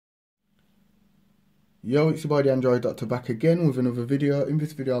Yo, it's your boy the Android Doctor back again with another video. In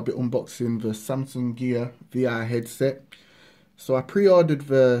this video I'll be unboxing the Samsung Gear VR headset. So I pre-ordered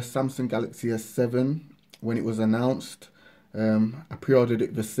the Samsung Galaxy S7 when it was announced. I pre-ordered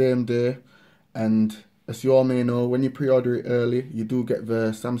it the same day, and as you all may know, when you pre-order it early you do get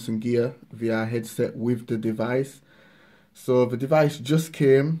the Samsung Gear VR headset with the device. So the device just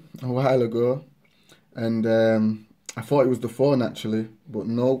came a while ago, and I thought it was the phone actually, but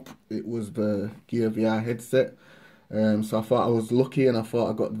nope, it was the Gear VR headset. So I thought I was lucky, and I thought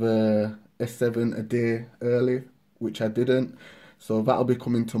I got the S7 a day early, which I didn't. So that'll be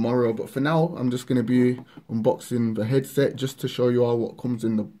coming tomorrow. But for now, I'm just going to be unboxing the headset just to show you all what comes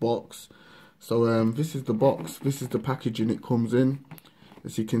in the box. So this is the box, this is the packaging it comes in.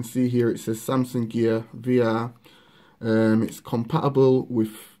 As you can see here, it says Samsung Gear VR. It's compatible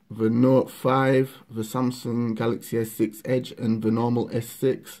with the Note 5, the Samsung Galaxy S6 Edge, and the normal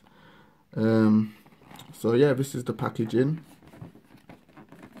S6. So yeah, this is the packaging.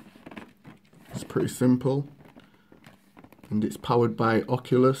 It's pretty simple, and it's powered by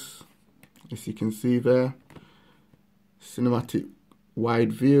Oculus, as you can see there. Cinematic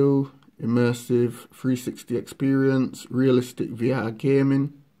wide view, immersive 360 experience, realistic VR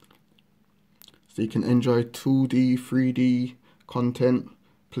gaming. So you can enjoy 2D, 3D content,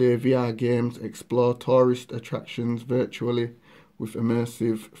 play VR games, explore tourist attractions virtually with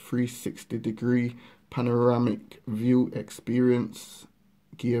immersive 360-degree panoramic view experience.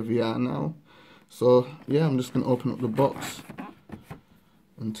 Gear VR now. So yeah, I'm just going to open up the box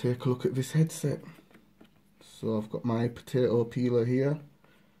and take a look at this headset. So I've got my potato peeler here.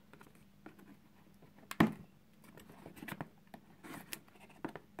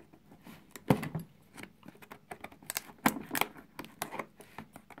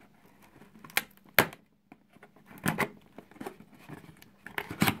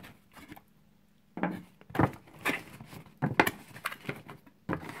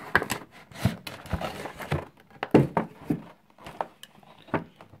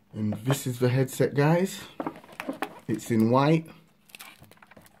 And this is the headset, guys. It's in white,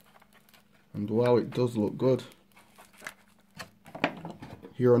 and wow, it does look good.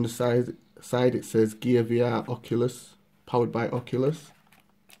 Here on the side it says Gear VR Oculus, powered by Oculus.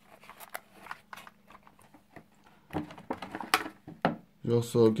 You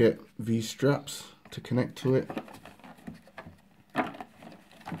also get these straps to connect to it.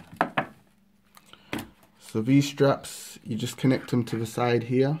 So these straps, you just connect them to the side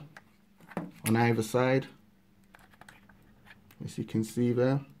here, on either side, as you can see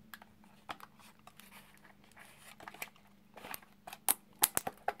there.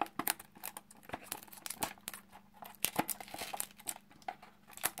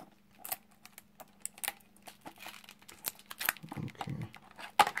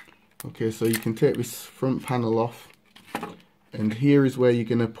 Okay, so you can take this front panel off, and here is where you're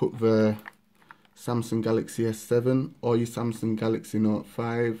going to put the Samsung Galaxy S7 or your Samsung Galaxy Note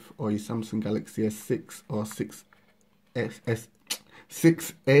 5 or your Samsung Galaxy S6 or 6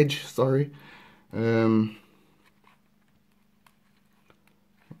 Edge, sorry. Let's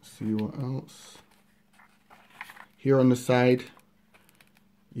see what else. Here on the side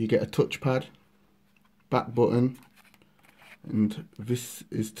you get a touchpad, back button, and this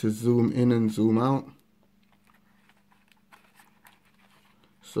is to zoom in and zoom out.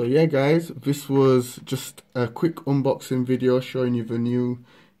 So yeah guys, this was just a quick unboxing video showing you the new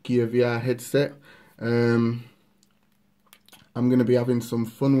Gear VR headset. I'm going to be having some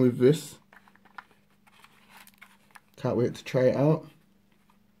fun with this. Can't wait to try it out.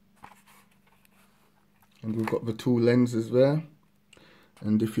 And we've got the two lenses there.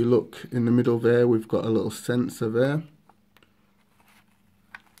 And if you look in the middle there, we've got a little sensor there.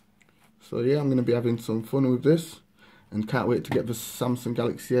 So yeah, I'm going to be having some fun with this, and can't wait to get the Samsung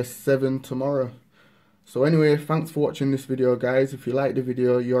Galaxy S7 tomorrow. So anyway, thanks for watching this video, guys. If you like the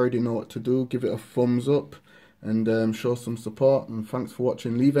video, you already know what to do. Give it a thumbs up and show some support. And thanks for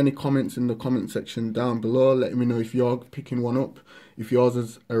watching. Leave any comments in the comment section down below. Let me know if you're picking one up, if yours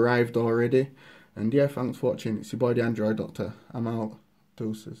has arrived already. And yeah, thanks for watching. It's your boy the Android Doctor. I'm out.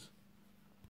 Deuces.